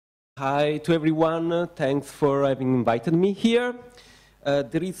Hi to everyone. Thanks for having invited me here.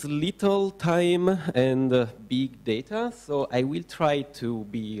 There is little time and big data, so I will try to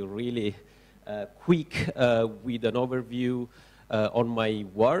be really quick with an overview on my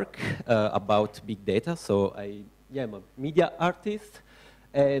work about big data. So I am a media artist,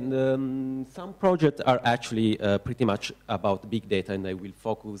 and some projects are actually pretty much about big data, and I will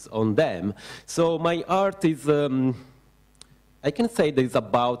focus on them. So my art is, I can say that it's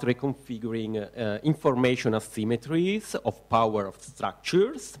about reconfiguring information asymmetries of power of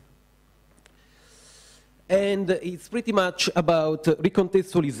structures. And it's pretty much about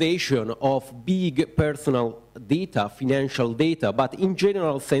recontextualization of big personal data, financial data, but in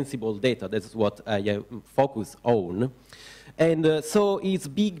general sensible data. That's what I am focused on. And so it's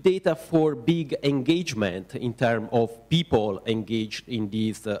big data for big engagement in terms of people engaged in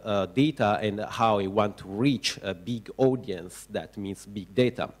this data and how I want to reach a big audience. That means big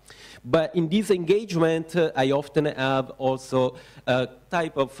data. But in this engagement, I often have also a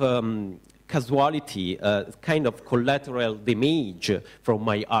type of casualty, kind of collateral damage from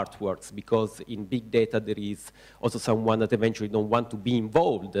my artworks, because in big data there is also someone that eventually don't want to be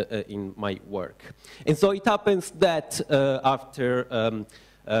involved in my work. And so it happens that after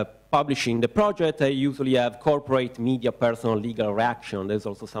publishing the project, I usually have corporate, media, personal, legal reaction. There's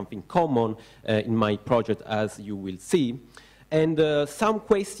also something common in my project, as you will see. And some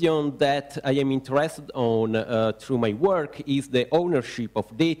question that I am interested on through my work is the ownership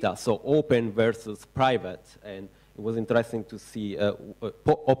of data, so open versus private. And it was interesting to see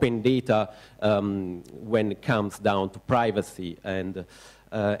open data when it comes down to privacy. And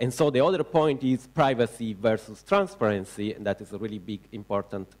so the other point is privacy versus transparency, and that is a really big,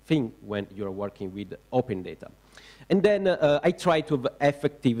 important thing when you're working with open data. And then I try to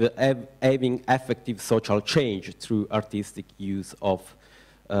have having effective social change through artistic use of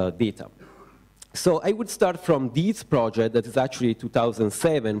data. So I would start from this project that is actually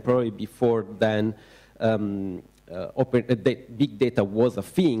 2007, probably before then big data was a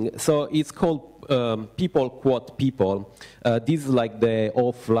thing. So it's called People Quote People. This is like the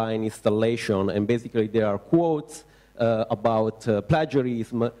offline installation, and basically there are quotes about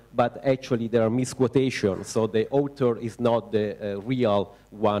plagiarism, but actually there are misquotations, so the author is not the real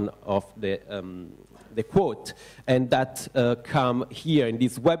one of the quote. And that come here in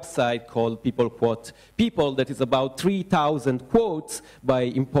this website called People Quote People, that is about 3,000 quotes by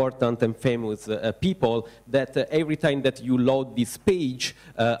important and famous people that every time that you load this page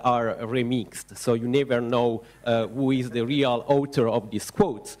are remixed. So you never know who is the real author of these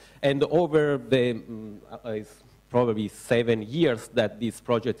quotes. And over the probably 7 years that this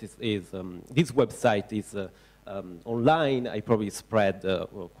project this website is online, I probably spread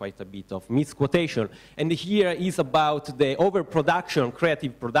quite a bit of misquotation. And here is about the overproduction,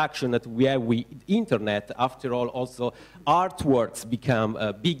 creative production that we have with internet. After all, also artworks become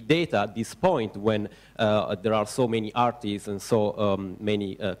big data at this point when there are so many artists and so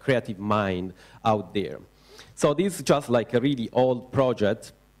many creative minds out there. So this is just like a really old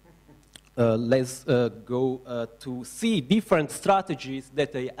project. Let's go to see different strategies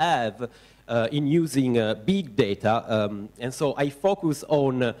that I have in using big data. And so I focus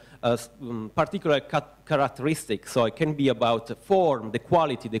on particular characteristics. So it can be about the form, the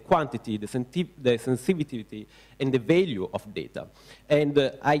quality, the quantity, the sensitivity, and the value of data.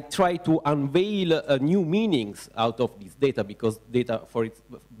 And I try to unveil new meanings out of this data, because data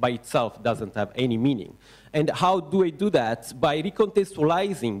by itself doesn't have any meaning. And how do I do that? By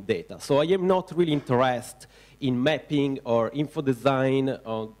recontextualizing data. So I am not really interested in mapping or info design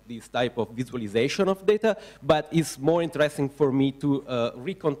or this type of visualization of data, but it's more interesting for me to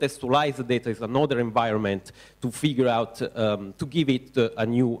recontextualize the data in another environment to figure out, to give it a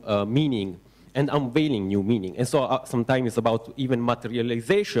new meaning and unveiling new meaning. And so sometimes it's about even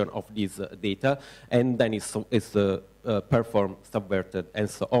materialization of this data, and then it's performed, subverted, and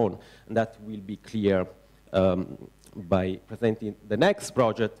so on. And that will be clear by presenting the next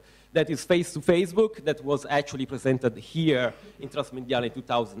project. That is Face to Facebook, that was actually presented here in Transmediale in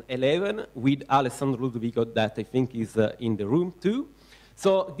 2011 with Alessandro Ludovico, that I think is in the room too.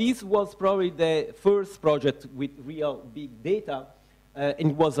 So this was probably the first project with real big data,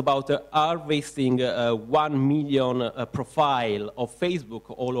 and it was about harvesting 1 million profile of Facebook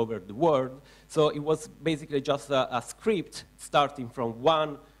all over the world. So it was basically just a script starting from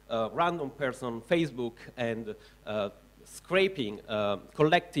one random person on Facebook and scraping,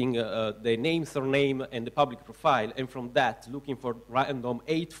 collecting the name, surname, and the public profile, and from that looking for random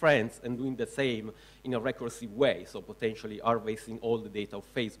 8 friends and doing the same in a recursive way, so potentially harvesting all the data of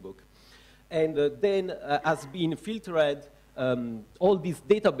Facebook. And then has been filtered all this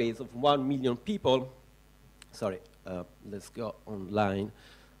database of 1 million people, sorry, let's go online,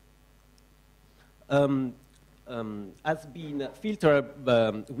 has been filtered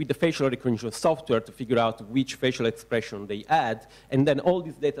with the facial recognition software to figure out which facial expression they had, and then all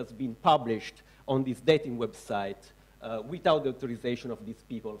this data has been published on this dating website without the authorization of these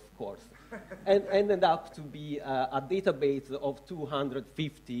people, of course, and ended up to be a database of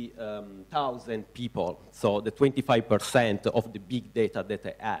 250,000 people, so the 25% of the big data that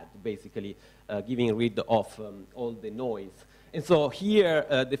I had, basically giving rid of all the noise. And so here,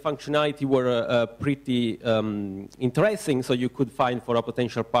 the functionality were pretty interesting, so you could find for a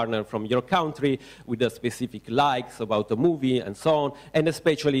potential partner from your country with a specific likes about a movie and so on, and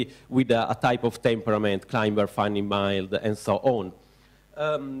especially with a type of temperament, climber, funny, mild, and so on.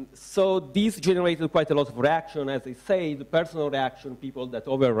 So this generated quite a lot of reaction, as I say, the personal reaction, people that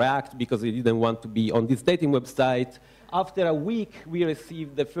overreact because they didn't want to be on this dating website. After a week, we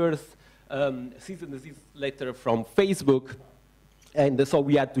received the first cease and desist letter from Facebook. And so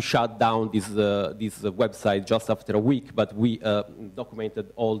we had to shut down this website just after a week, but we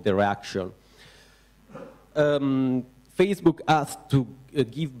documented all the reaction. Facebook asked to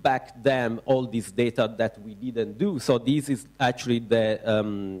give back them all this data that we didn't do. So this is actually the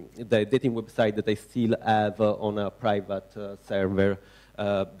dating website that I still have on a private server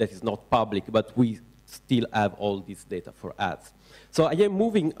that is not public, but we still have all this data for ads. So I am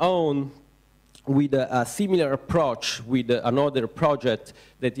moving on with a similar approach with another project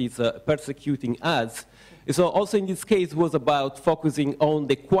that is persecuting ads. So also in this case was about focusing on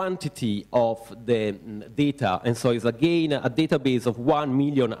the quantity of the data. And so it's again a database of 1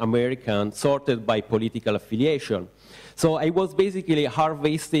 million Americans sorted by political affiliation. So I was basically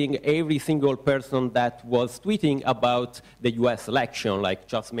harvesting every single person that was tweeting about the US election, like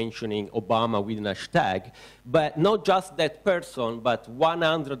just mentioning Obama with an hashtag, but not just that person, but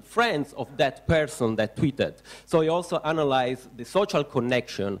 100 friends of that person that tweeted. So I also analyzed the social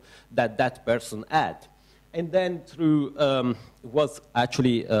connection that that person had. And then through, it was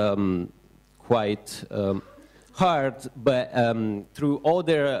actually quite hard, but through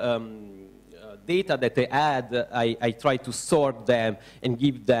other data that they had, I tried to sort them and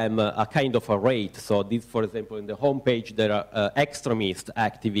give them a kind of a rate. So this, for example, in the homepage, there are extremist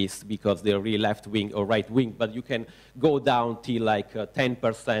activists because they're really left-wing or right-wing, but you can go down till like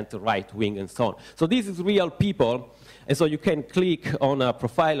 10% right-wing and so on. So this is real people, and so you can click on a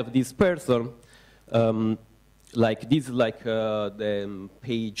profile of this person. Like this is like the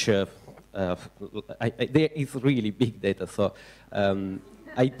page, there is really big data, so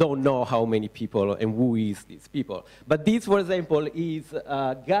I don't know how many people and who is these people. But this, for example, is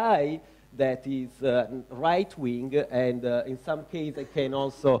a guy that is right-wing, and in some cases I can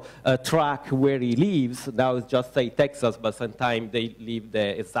also track where he lives. Now it's just say Texas, but sometimes they leave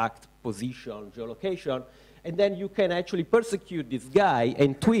the exact position, geolocation. And then you can actually persecute this guy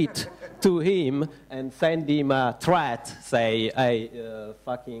and tweet to him and send him a threat, say, hey,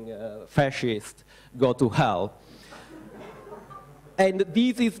 fucking fascist, go to hell. And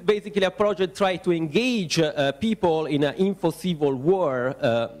this is basically a project trying to engage people in an info-civil war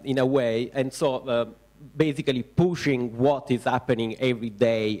in a way, and so basically pushing what is happening every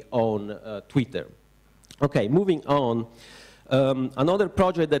day on Twitter. Okay, moving on. Another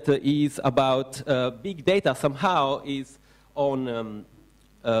project that is about big data somehow is on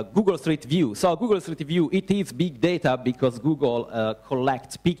Google Street View. So Google Street View, it is big data because Google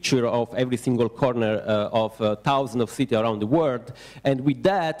collects pictures of every single corner of thousands of cities around the world. And with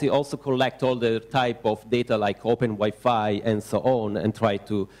that, it also collects all the type of data like open Wi-Fi and so on, and try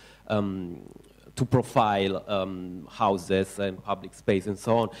to profile houses and public space and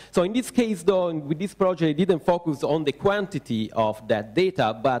so on. So in this case, though, with this project, it didn't focus on the quantity of that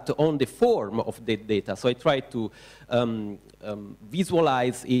data, but on the form of the data. So I tried to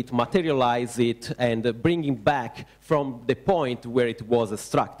visualize it, materialize it, and bring it back from the point where it was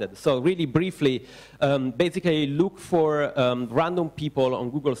extracted. So really briefly, basically look for random people on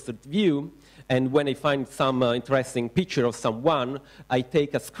Google Street View, and when I find some interesting picture of someone, I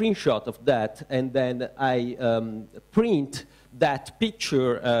take a screenshot of that, and then I print that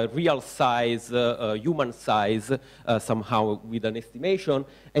picture, real size, human size, somehow with an estimation.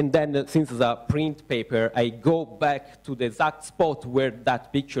 And then, since it's a print paper, I go back to the exact spot where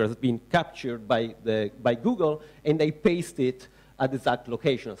that picture has been captured by Google, and I paste it at the exact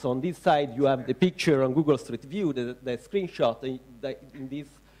location. So on this side, you have the picture on Google Street View, the screenshot. In this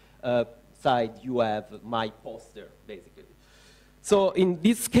side, you have my poster, basically. So in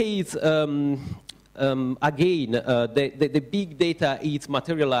this case, again, the big data is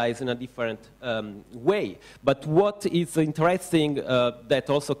materialized in a different way. But what is interesting that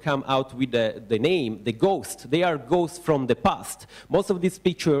also come out with the name, the ghost, they are ghosts from the past. Most of these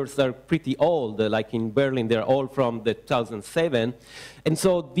pictures are pretty old, like in Berlin, they're all from the 2007. And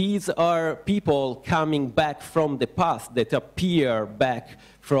so these are people coming back from the past that appear back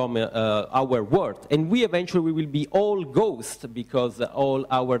from our world. And we eventually will be all ghosts because all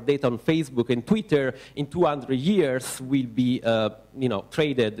our data on Facebook and Twitter in 200 years will be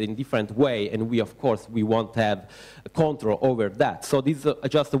traded in different way. And we, of course, we won't have control over that. So this is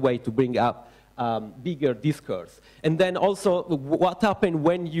just a way to bring up bigger discourse. And then also what happens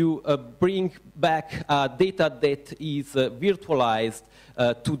when you bring back data that is virtualized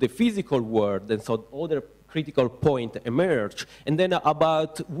to the physical world, and so other critical point emerge. And then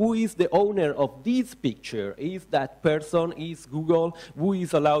about who is the owner of this picture? Is that person, is Google, who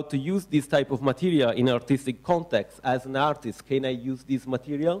is allowed to use this type of material in artistic context? As an artist, can I use this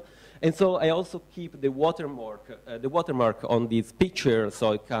material? And so I also keep the watermark on this picture,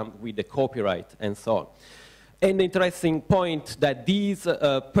 so it comes with the copyright and so on. And the interesting point that this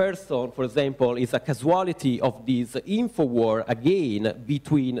person, for example, is a casualty of this info war, again,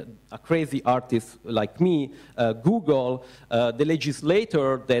 between a crazy artist like me, Google, the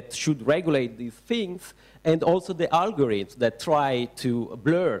legislator that should regulate these things, and also the algorithms that try to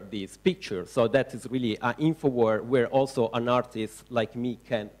blur these pictures. So that is really an info war where also an artist like me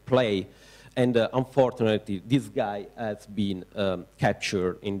can play. And unfortunately, this guy has been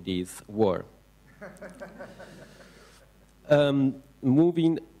captured in this war.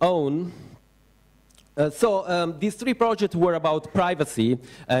 Moving on. These three projects were about privacy,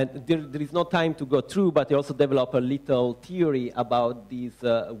 and there is no time to go through, but I also developed a little theory about this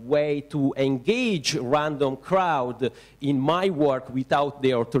way to engage random crowd in my work without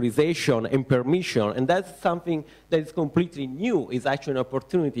their authorization and permission, and that's something that is completely new. It's actually an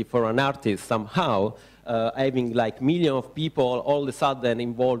opportunity for an artist somehow, having like millions of people all of a sudden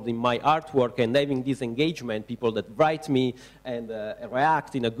involved in my artwork and having this engagement, people that write me and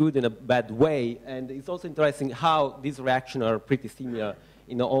react in a good and a bad way. And it's also interesting how these reactions are pretty similar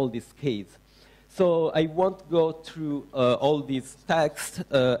in all these cases. So I won't go through all these texts,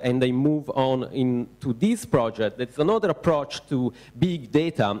 and I move on into this project. That's another approach to big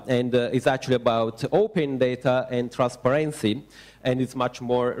data, and it's actually about open data and transparency, and it's much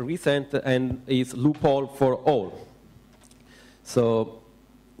more recent, and is loophole for all. So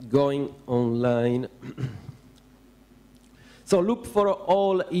going online. So Loop for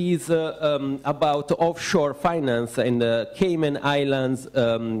All is about offshore finance and Cayman Islands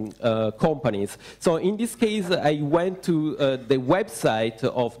companies. So in this case, I went to the website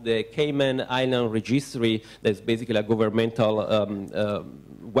of the Cayman Island Registry. That's basically a governmental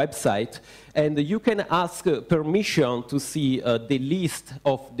website. And you can ask permission to see the list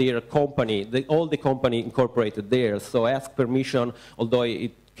of their company, all the company incorporated there. So I asked permission, although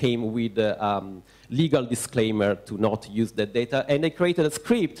it came with legal disclaimer to not use that data, and I created a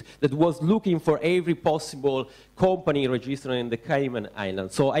script that was looking for every possible company registered in the Cayman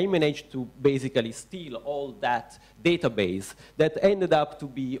Islands. So I managed to basically steal all that database that ended up to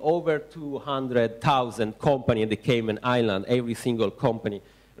be over 200,000 companies in the Cayman Islands, every single company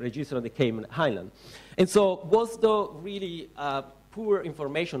registered on the Cayman Islands. And so was the really poor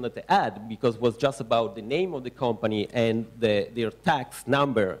information that they had, because it was just about the name of the company and their tax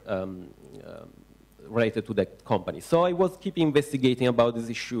number related to that company. So I was keep investigating about this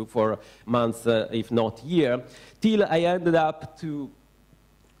issue for months, if not year, till I ended up to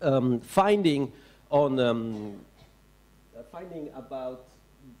finding about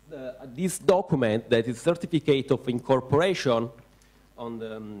this document that is certificate of incorporation on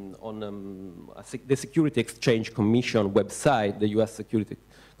the Security Exchange Commission website, the US Security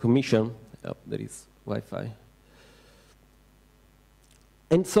Commission. Oh, there is Wi-Fi.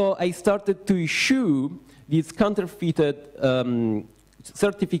 And so I started to issue this counterfeited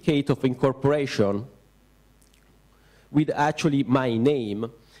certificate of incorporation with actually my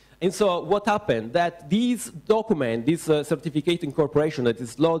name. And so what happened? That this document, this certificate incorporation that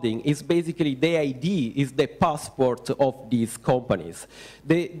is loading, is basically the ID, is the passport of these companies.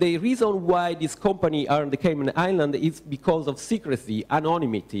 The reason why these companies are on the Cayman Island is because of secrecy,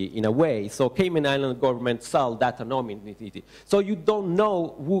 anonymity in a way. So Cayman Island government sold that anonymity. So you don't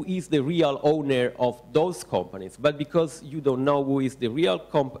know who is the real owner of those companies. But because you don't know who is the real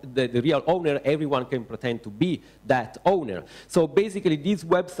owner, everyone can pretend to be that owner. So basically this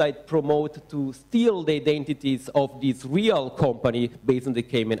website promote to steal the identities of this real company based on the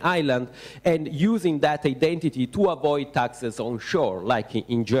Cayman Island and using that identity to avoid taxes onshore, like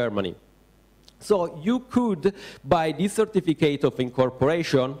in Germany. So you could, by this certificate of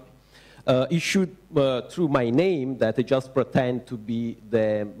incorporation, issued through my name, that I just pretend to be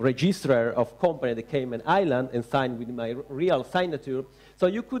the registrar of company at the Cayman Island and sign with my real signature. So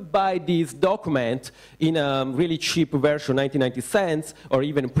you could buy this document in a really cheap version, 99 cents, or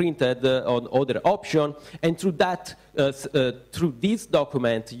even printed on other option. And through that, through this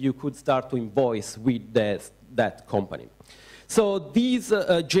document, you could start to invoice with that company. So these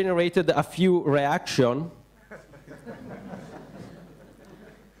generated a few reactions.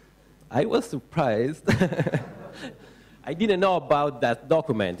 I was surprised. I didn't know about that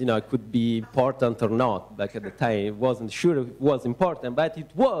document. You know, it could be important or not. Back at the time, I wasn't sure if it was important, but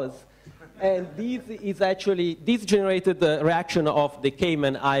it was. And this generated the reaction of the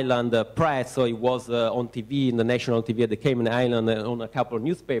Cayman Island press. So it was on TV, in the national TV at the Cayman Island, on a couple of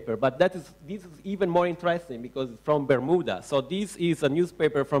newspapers. But this is even more interesting because it's from Bermuda. So this is a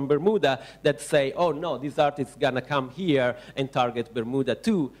newspaper from Bermuda that say, oh no, this artist is gonna come here and target Bermuda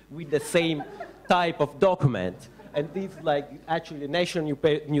too with the same type of document. And this is like actually a national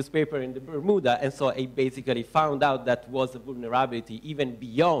newspaper in the Bermuda, and so I basically found out that was a vulnerability even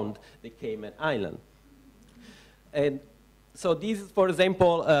beyond the Cayman Island. And so this is, for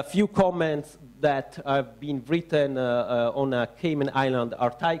example, a few comments that have been written on a Cayman Island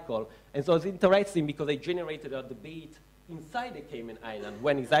article. And so it's interesting because I generated a debate inside the Cayman Island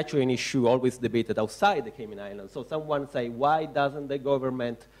when it's actually an issue always debated outside the Cayman Island. So someone say, why doesn't the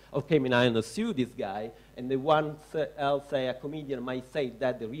government of Cayman Islands sue this guy? And the one else say, a comedian might say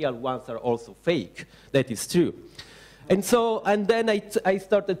that the real ones are also fake. That is true. And then I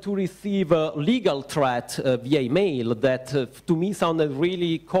started to receive a legal threat via email that to me sounded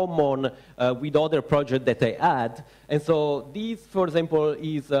really common with other projects that I had. And so this, for example,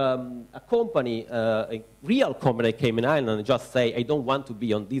 is a company, a real company, Cayman Island, just say, I don't want to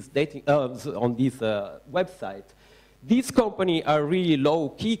be on this website. These companies are really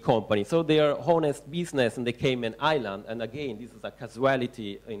low-key companies, so they are honest business in the Cayman Island. And again, this is a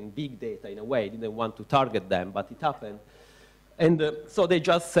casualty in big data in a way. I didn't want to target them, but it happened. And so they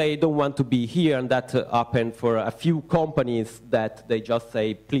just say, don't want to be here, and that happened for a few companies that they just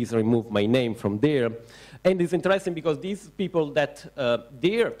say, please remove my name from there. And it's interesting because these people that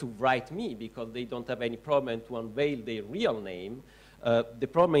dare to write me because they don't have any problem to unveil their real name, the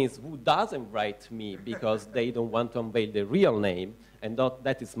problem is who doesn't write me because they don't want to unveil their real name, and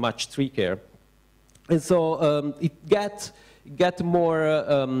that is much trickier. And so it gets more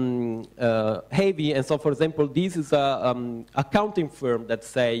heavy, and so for example, this is an accounting firm that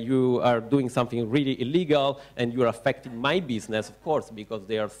say you are doing something really illegal and you're affecting my business, of course, because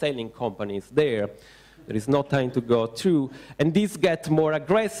they are selling companies there. There is no time to go through. And this gets more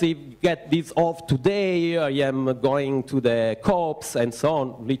aggressive, get this off today, I am going to the cops, and so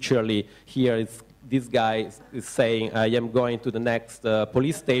on. Literally, here is this guy is saying, I am going to the next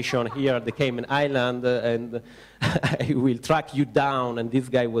police station here at the Cayman Island, and I will track you down. And this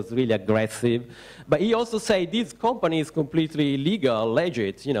guy was really aggressive. But he also said this company is completely legal,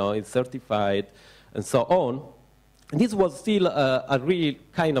 legit, you know, it's certified, and so on. And this was still a really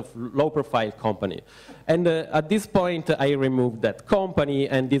kind of low-profile company. And at this point, I removed that company,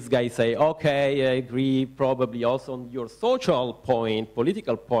 and this guy say, okay, I agree, probably also on your social point,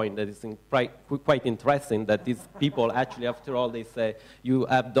 political point, that is quite interesting, that these people actually, after all, they say, you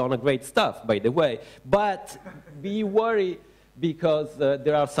have done a great stuff, by the way. But be worried, because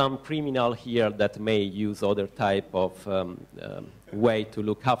there are some criminals here that may use other type of way to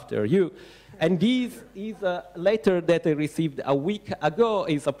look after you. And this is a letter that I received a week ago.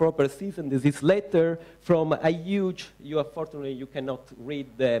 It's a proper season. This is letter from a huge, unfortunately you cannot read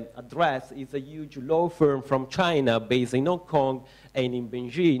the address, it's a huge law firm from China based in Hong Kong and in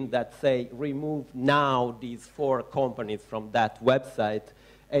Beijing that say remove now these 4 companies from that website.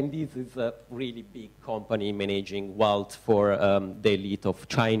 And this is a really big company managing wealth for the elite of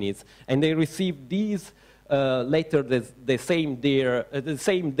Chinese. And they received these letter the same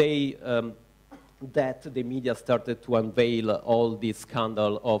day that the media started to unveil all this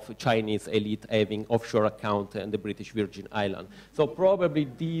scandal of Chinese elite having offshore account in the British Virgin Islands. So probably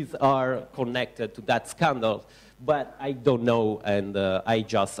these are connected to that scandal, but I don't know, and I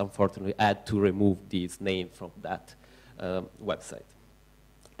just unfortunately had to remove this name from that website.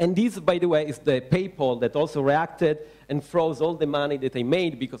 And this, by the way, is the PayPal that also reacted and froze all the money that I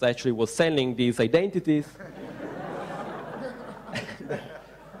made because I actually was selling these identities.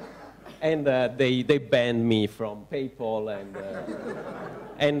 And they banned me from PayPal.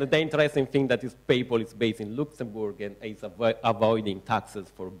 And the interesting thing that is PayPal is based in Luxembourg and is avoiding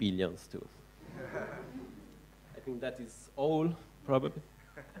taxes for billions too. I think that is all, probably.